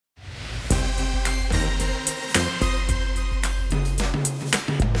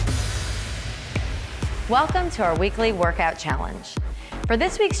Welcome to our weekly workout challenge. For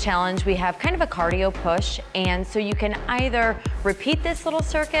this week's challenge, we have kind of a cardio push, and so you can either repeat this little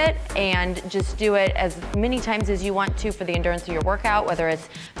circuit and just do it as many times as you want to for the endurance of your workout, whether it's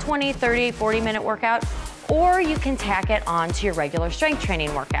 20, 30, 40-minute workout, or you can tack it on to your regular strength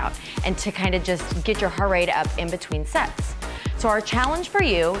training workout and to kind of just get your heart rate up in between sets. So our challenge for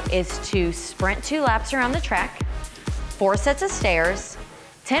you is to sprint 2 laps around the track, 4 sets of stairs,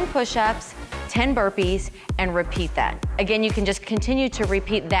 10 push-ups, 10 burpees, and repeat that. Again, you can just continue to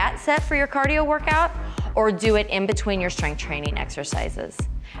repeat that set for your cardio workout or do it in between your strength training exercises.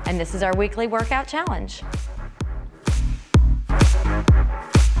 And this is our weekly workout challenge.